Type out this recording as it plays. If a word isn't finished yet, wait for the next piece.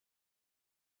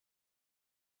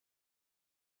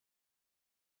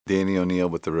Danny O'Neill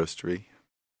with the Roasterie.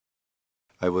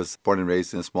 I was born and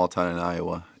raised in a small town in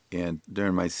Iowa, and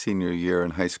during my senior year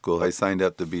in high school, I signed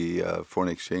up to be a foreign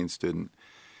exchange student.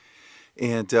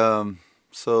 And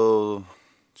so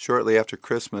shortly after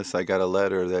Christmas, I got a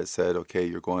letter that said, okay,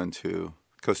 you're going to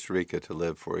Costa Rica to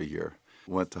live for a year.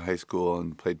 Went to high school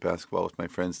and played basketball with my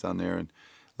friends down there, and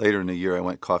later in the year, I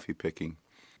went coffee picking.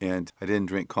 And I didn't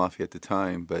drink coffee at the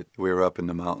time, but we were up in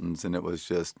the mountains, and it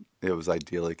was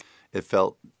idyllic. It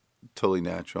felt totally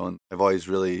natural. And I've always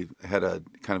really had a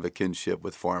kind of a kinship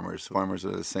with farmers. Farmers are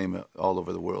the same all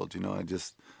over the world. I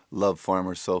just love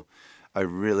farmers. So I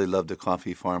really love the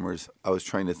coffee farmers. I was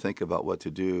trying to think about what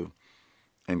to do,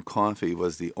 and coffee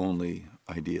was the only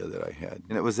idea that I had.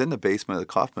 And it was in the basement of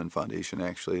the Kauffman Foundation,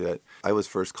 actually, that I was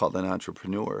first called an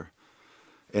entrepreneur.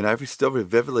 And I still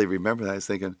vividly remember that. I was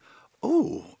thinking,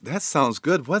 oh, that sounds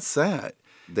good. What's that?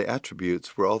 The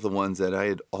attributes were all the ones that I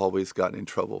had always gotten in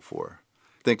trouble for.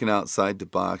 Thinking outside the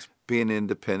box, being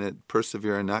independent,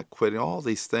 persevering, not quitting, all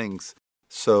these things.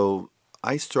 So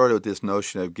I started with this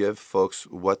notion of give folks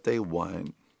what they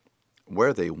want,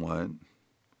 where they want,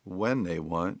 when they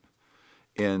want,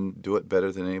 and do it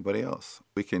better than anybody else.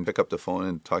 We can pick up the phone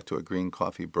and talk to a green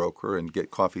coffee broker and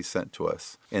get coffee sent to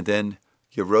us. And then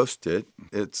you roast it.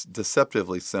 It's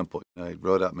deceptively simple. I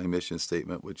wrote out my mission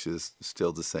statement, which is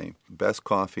still the same. Best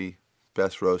coffee,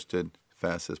 best roasted,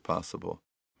 fast as possible.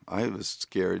 I was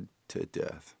scared to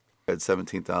death. I had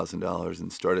 $17,000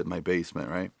 and started in my basement,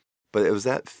 right? But it was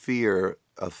that fear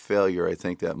of failure, I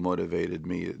think, that motivated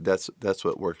me. That's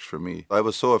what works for me. I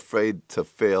was so afraid to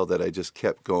fail that I just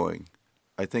kept going.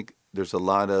 I think there's a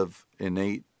lot of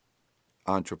innate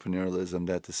entrepreneurialism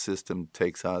that the system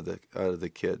takes out of the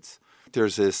kids.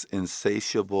 There's this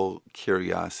insatiable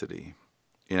curiosity,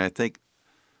 and I think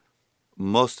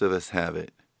most of us have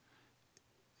it.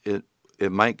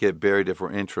 It might get buried if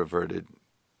we're introverted,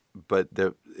 but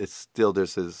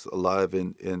there's a lot of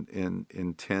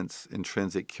intense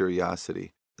intrinsic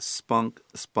curiosity,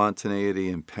 spontaneity,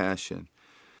 and passion.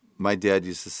 My dad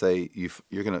used to say, "You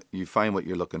find what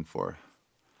you're looking for."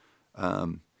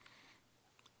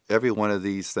 Every one of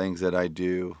these things that I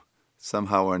do,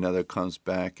 somehow or another, comes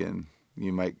back, and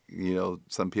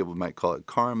some people might call it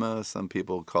karma, some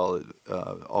people call it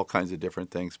all kinds of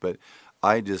different things, but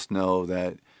I just know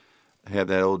that I have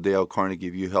that old Dale Carnegie,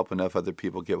 if you help enough other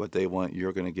people get what they want,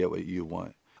 you're going to get what you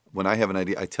want. When I have an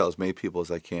idea, I tell as many people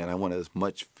as I can. I want as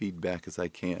much feedback as I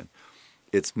can.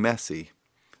 It's messy.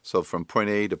 So from point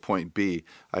A to point B,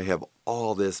 I have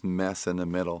all this mess in the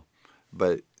middle,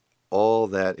 but all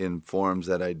that informs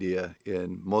that idea,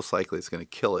 and most likely it's going to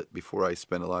kill it before I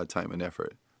spend a lot of time and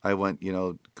effort. I want,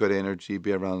 good energy,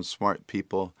 be around smart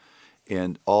people,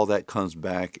 and all that comes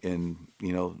back and,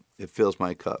 it fills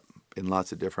my cup in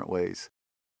lots of different ways.